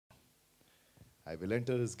I will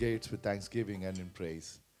enter his gates with thanksgiving and in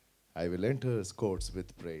praise. I will enter his courts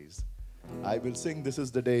with praise. I will sing, this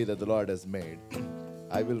is the day that the Lord has made.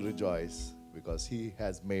 I will rejoice because he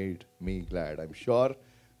has made me glad. I'm sure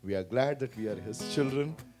we are glad that we are his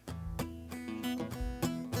children.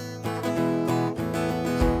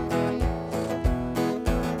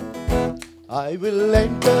 I will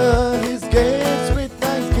enter his gates with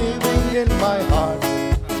thanksgiving in my heart.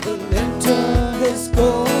 I will enter his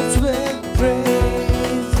courts with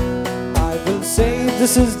praise. I will say,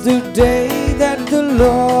 this is the day that the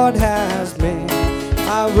Lord has made.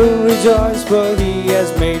 I will rejoice, for he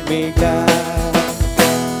has made me glad.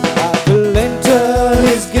 I will enter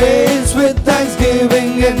his gates with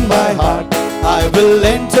thanksgiving in my heart. I will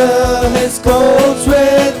enter his courts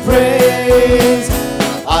with praise.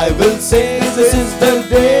 I will say, this is the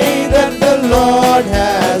day that the Lord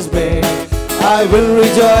has made. I will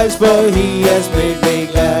rejoice, for he has made me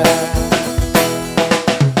glad.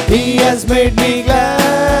 He has made me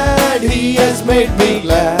glad. He has made me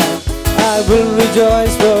glad. I will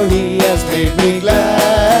rejoice, for he has made me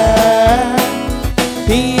glad.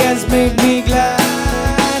 He has made me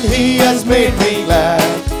glad. He has made me glad.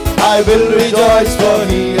 I will rejoice, for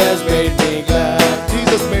he has made me glad.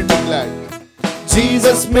 Jesus made me glad.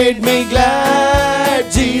 Jesus made me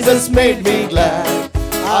glad. Jesus made me glad.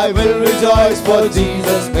 I will rejoice, for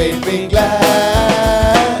Jesus made me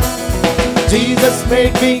glad. Jesus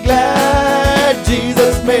made me glad.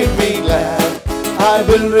 Jesus made me glad. I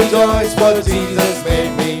will rejoice, for Jesus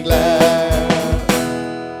made me glad.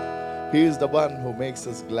 He is the one who makes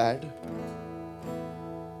us glad.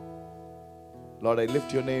 Lord, I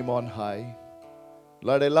lift your name on high.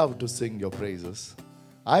 Lord, I love to sing your praises.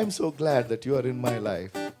 I'm so glad that you are in my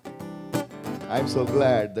life. I'm so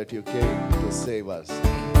glad that you came to save us.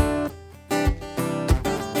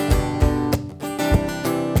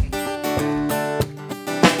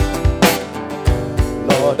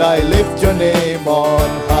 Lord, I lift your name on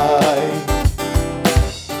high.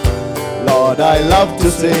 Lord, I love to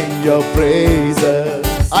sing your praises.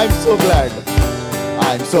 I'm so glad.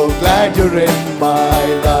 I'm so glad you're in my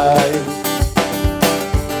life.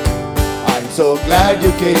 I'm so glad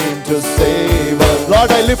you came to save us.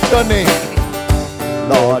 Lord, I lift your name.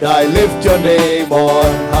 Lord, I lift your name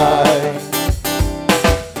on high.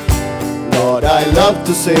 Lord, I love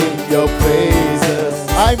to sing your praises.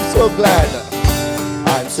 I'm so glad.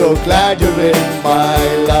 I'm so glad you're in my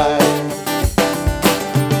life.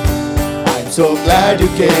 I'm so glad you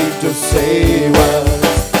came to save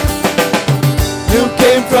us. You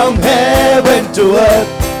came from heaven to earth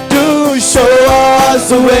to show us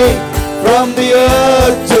the way. From the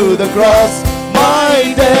earth to the cross,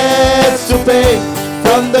 my debts to pay.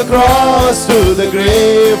 From the cross to the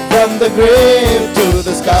grave, from the grave to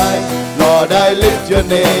the sky. Lord, I lift your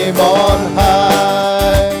name on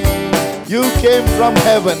high. You came from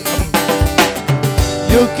heaven.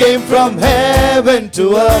 You came from heaven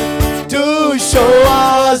to earth to show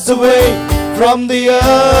us the way. From the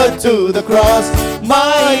earth to the cross,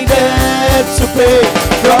 my debts to pay.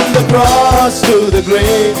 From the cross to the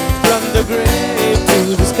grave, from the grave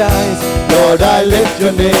to the skies. Lord, I lift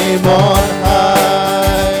your name on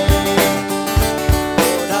high.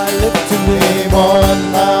 Lord, I lift your name on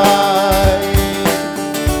high.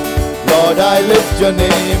 Lord, I lift your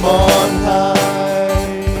name on high.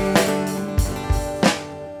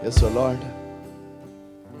 Yes, O Lord.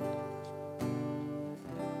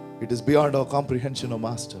 It is beyond our comprehension, O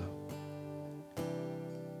Master.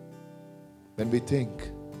 When we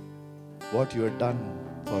think what you have done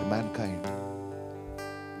for mankind,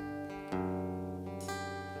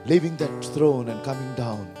 leaving that throne and coming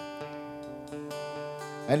down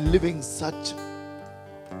and living such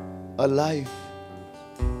a life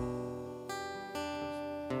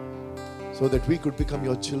so that we could become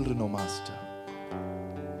your children, O Master.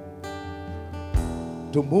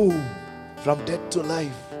 To move from death to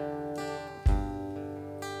life,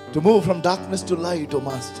 to move from darkness to light, O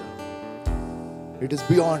Master. It is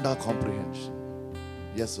beyond our comprehension.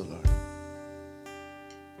 Yes, O Lord.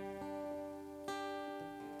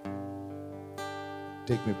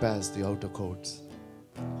 Take me past the outer courts.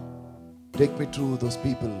 Take me through those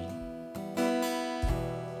people.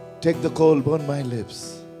 Take the coal, burn my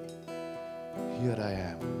lips. Here I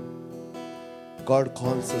am. God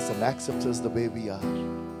calls us and accepts us the way we are.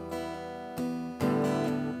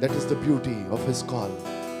 That is the beauty of His call.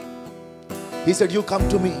 He said, you come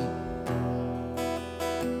to me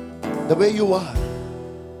the way you are,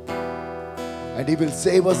 and He will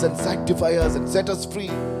save us and sanctify us and set us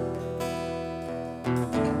free.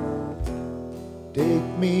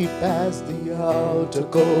 Take me past the outer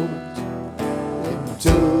court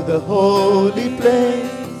into the holy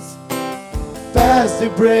place, past the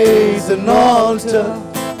brazen altar.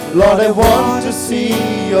 Lord, I want to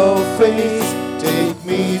see your face. Take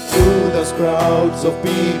me to those crowds of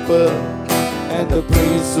people and the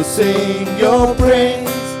priests who sing your praise.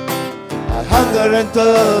 I hunger and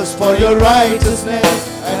thirst for your righteousness,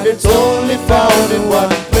 and it's only found in one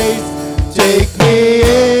place. Take me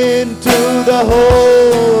into the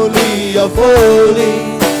holy of holies.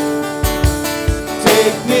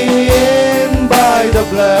 Take me in by the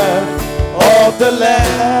blood of the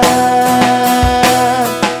Lamb.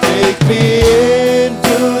 Take me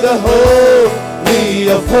into the holy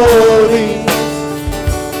of holies.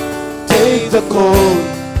 Take the cold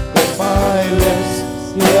of my lips.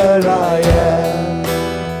 Here I am.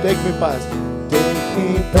 Take me past. Take me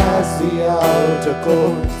past the outer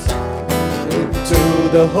courts into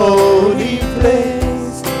the holy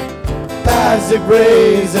place, past the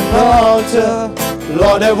brazen altar.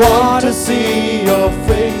 Lord, I want to see your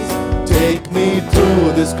face. Take me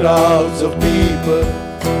through these crowds of people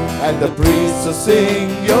and the priests who sing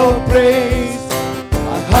your praise.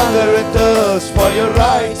 I hunger and thirst for your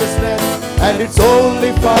righteousness, and it's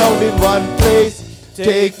only found in one place.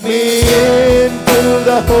 Take me into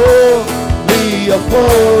the holy of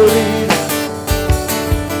holies.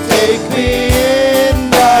 Take me in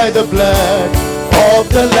by the blood of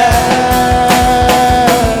the Lamb.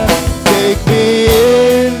 Take me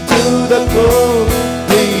into the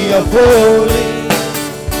holy of holies.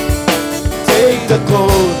 Take the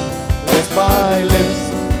cold with my lips.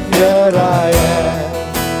 Here I am.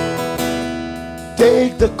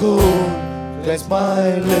 Take the cold with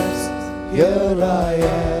my lips. Here I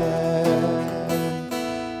am.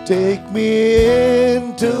 Take me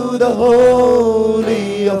into the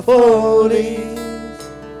holy of holies.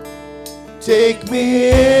 Take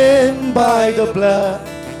me in by the blood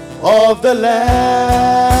of the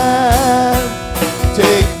Lamb.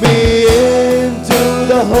 Take me into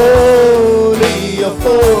the holy of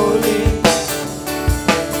holies.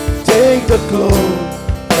 Take the cloak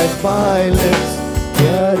at my lips.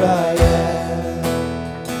 Here I am.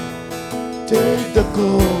 Take the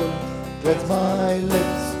gold with my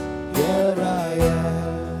lips. Here I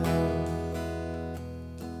am.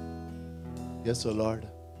 Yes, O Lord,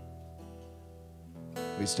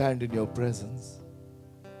 we stand in your presence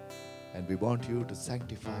and we want you to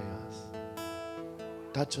sanctify us.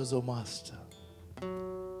 Touch us, O Master.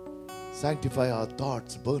 Sanctify our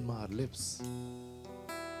thoughts, burn our lips,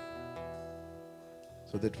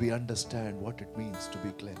 so that we understand what it means to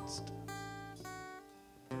be cleansed.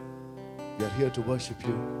 We are here to worship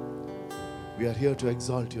you. We are here to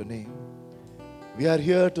exalt your name. We are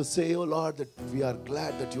here to say, O Lord, that we are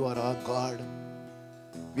glad that you are our God.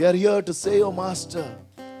 We are here to say, O Master,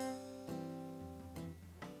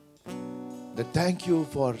 that thank you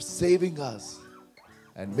for saving us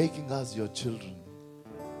and making us your children.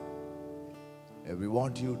 And we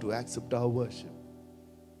want you to accept our worship.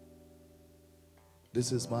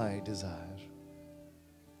 This is my desire.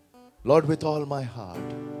 Lord, with all my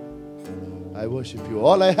heart, I worship you.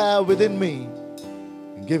 All I have within me,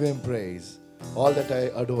 give him praise. All that I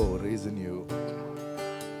adore is in you.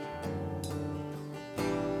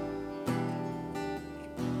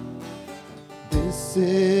 This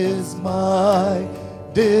is my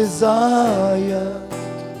desire,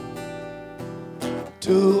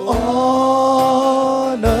 to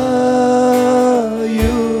honor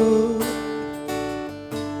you,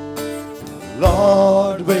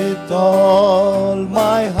 Lord, with all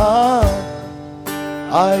my heart.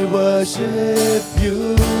 I worship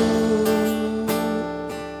you.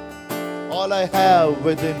 All I have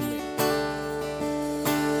within me,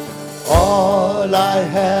 all I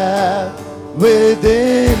have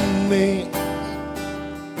within me,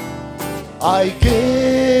 I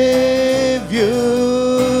give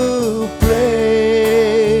you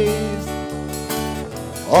praise.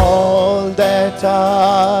 All that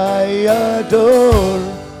I adore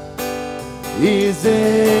is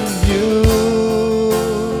in you.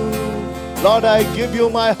 Lord, I give you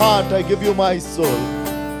my heart, I give you my soul.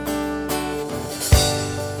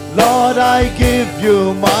 Lord, I give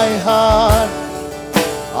you my heart,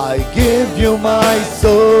 I give you my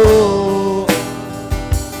soul.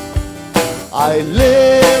 I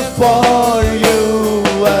live for you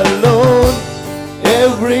alone.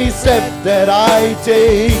 Every step that I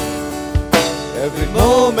take, every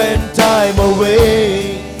moment I'm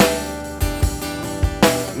away,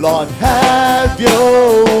 Lord, have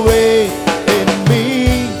your way in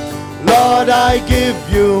me. Lord, I give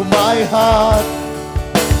you my heart,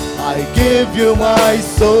 I give you my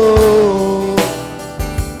soul.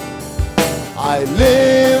 I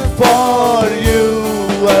live for you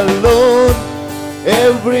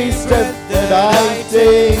every step that I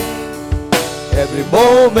take, every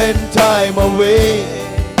moment I'm away.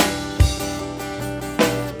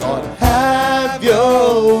 Lord, have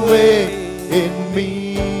your way in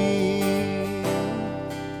me.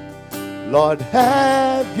 Lord,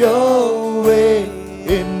 have your way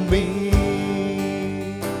in me.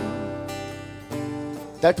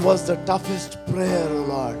 That was the toughest prayer, O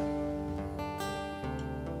Lord,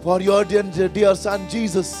 for your dear son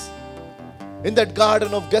Jesus in that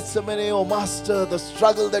garden of Gethsemane. Oh Master, the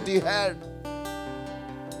struggle that he had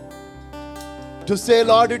to say,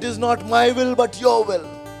 Lord, it is not my will but your will.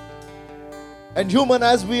 And human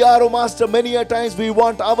as we are, oh Master, many a times we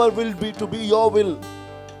want our will to be your will.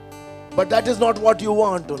 But that is not what you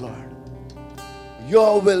want, oh Lord.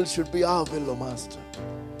 Your will should be our will, oh Master.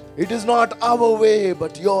 It is not our way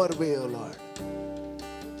but your way, oh Lord.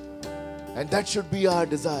 And that should be our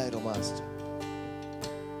desire, oh Master.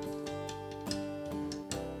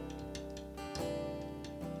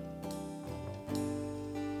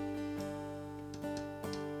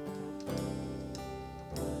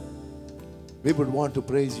 We would want to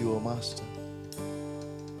praise you, O Master,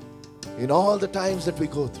 in all the times that we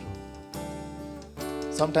go through.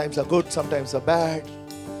 Sometimes are good, sometimes are bad.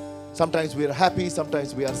 Sometimes we are happy,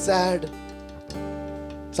 sometimes we are sad.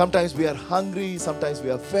 Sometimes we are hungry, sometimes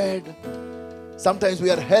we are fed. Sometimes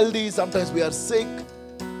we are healthy, sometimes we are sick.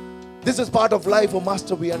 This is part of life, O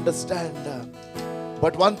Master, we understand.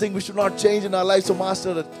 But one thing we should not change in our lives, O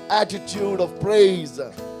Master, the attitude of praise.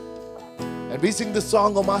 And we sing this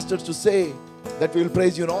song, O Master, to say that we will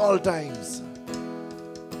praise you in all times.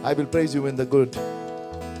 I will praise you in the good.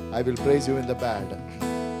 I will praise you in the bad.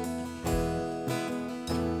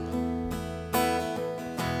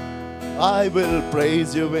 I will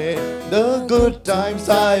praise you in the good times.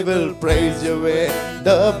 I will praise you in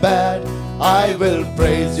the bad. I will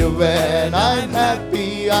praise you when I'm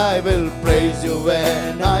happy. I will praise you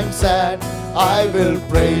when I'm sad. I will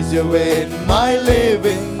praise you in my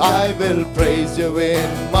living. I will praise you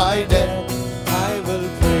in my death. I will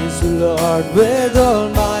praise you, Lord, with all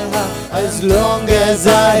my heart, as long as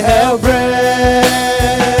I have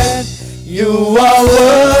breath. You are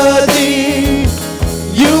worthy.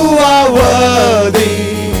 You are worthy.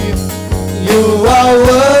 You are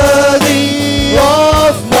worthy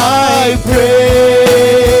of my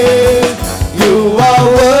praise. You are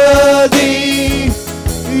worthy.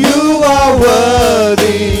 You are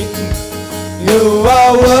worthy. You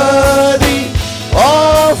are worthy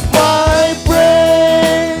of my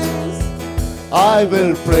praise. I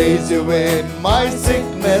will praise you in my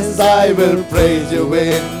sickness. I will praise you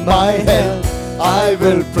in my health. I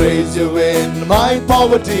will praise you in my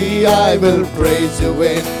poverty. I will praise you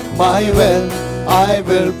in my wealth. I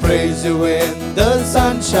will praise you in the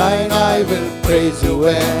sunshine. I will praise you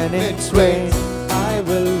when it's rain. I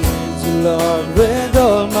will praise you, Lord, with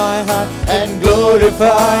all my heart, and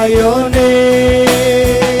glorify your name.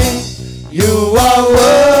 You are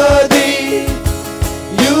worthy.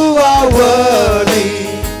 You are worthy.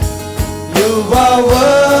 You are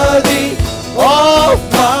worthy of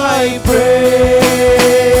my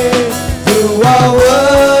praise. You are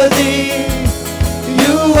worthy.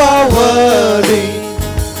 You are worthy.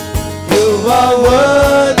 You are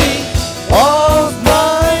worthy of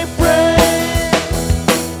my praise.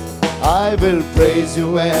 I will praise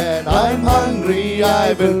you when I'm hungry.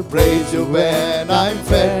 I will praise you when I'm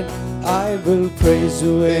fed. I will praise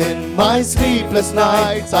you In my sleepless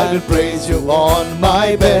nights, I will praise you on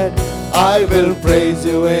my bed. I will praise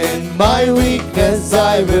you in my weakness.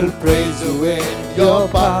 I will praise you in your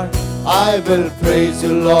power. I will praise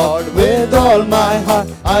you, Lord, with all my heart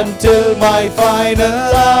until my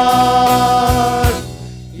final hour.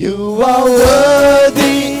 You are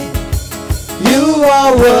worthy. You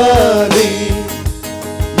are worthy.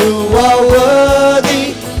 You are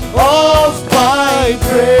worthy of my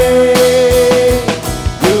praise.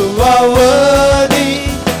 You are worthy.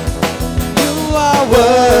 You are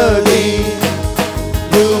worthy.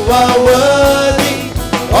 You are worthy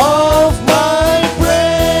of my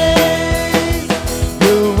praise.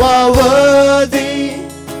 You are worthy.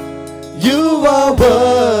 You are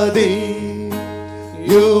worthy.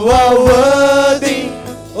 You are worthy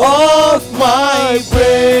of my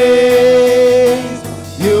praise.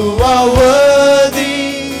 You are worthy.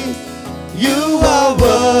 You are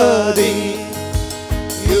worthy.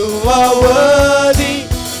 You are worthy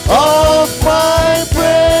of my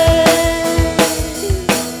praise.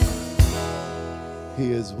 He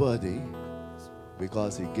is worthy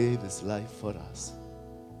because He gave His life for us.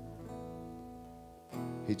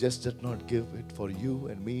 He just did not give it for you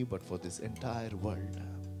and me, but for this entire world.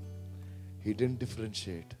 He didn't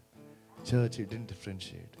differentiate. Church, he didn't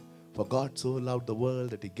differentiate. For God so loved the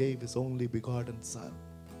world that he gave his only begotten Son.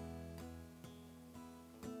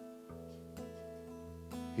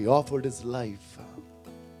 He offered his life.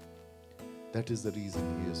 That is the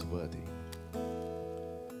reason he is worthy.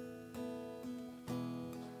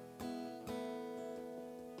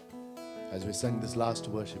 As we sang this last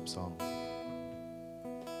worship song,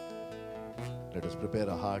 let us prepare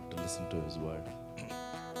our heart to listen to his word.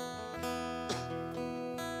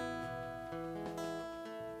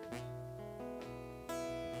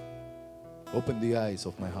 Open the eyes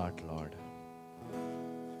of my heart, Lord.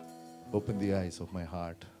 Open the eyes of my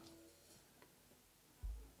heart.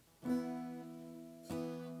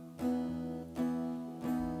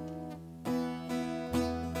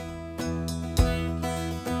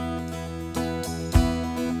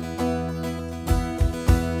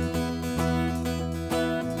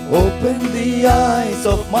 Open the eyes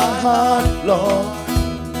of my heart, Lord.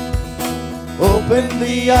 Open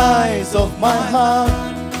the eyes of my heart.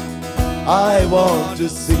 I want to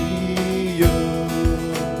see you.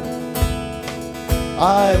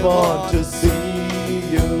 I want to see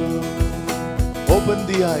you. Open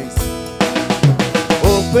the eyes.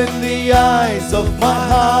 Open the eyes of my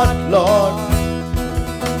heart, Lord.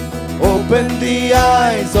 Open the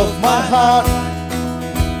eyes of my heart.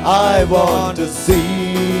 I want to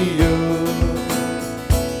see you.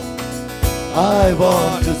 I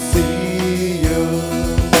want to see you.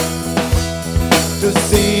 To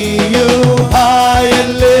see you high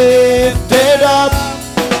and lifted up,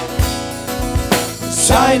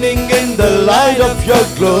 shining in the light of your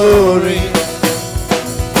glory.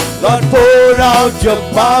 Lord, pour out your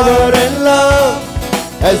power and love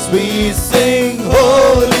as we sing,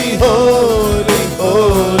 holy, holy,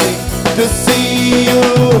 holy. To see you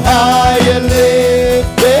high and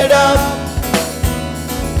lifted up,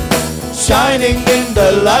 shining in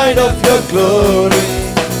the light of your glory.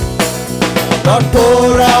 Lord,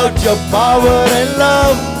 pour out your power and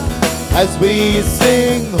love as we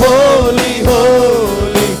sing, holy,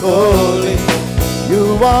 holy, holy.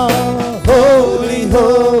 You are holy,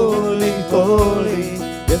 holy, holy.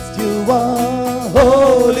 Yes, you are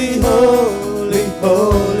holy, holy,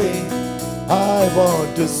 holy. I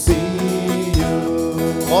want to see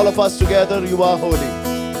you. All of us together, you are holy.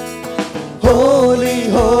 Holy,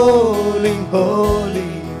 holy,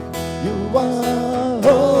 holy. You are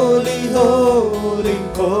holy, holy,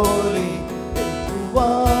 holy. You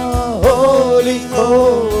are holy,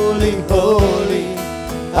 holy, holy.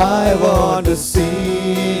 I want to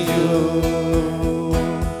see you.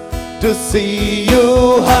 To see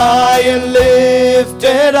you high and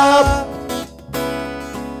lifted up,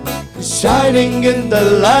 shining in the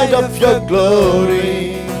light of your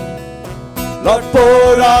glory. Lord,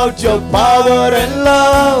 pour out your power and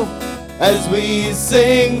love as we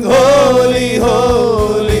sing, holy,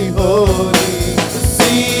 holy, holy. To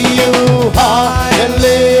see you high and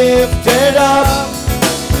lifted up,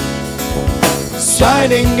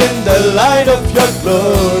 shining in the light of your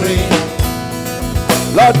glory.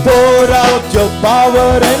 Lord, pour out your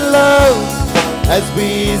power and love as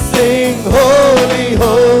we sing, holy,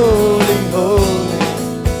 holy.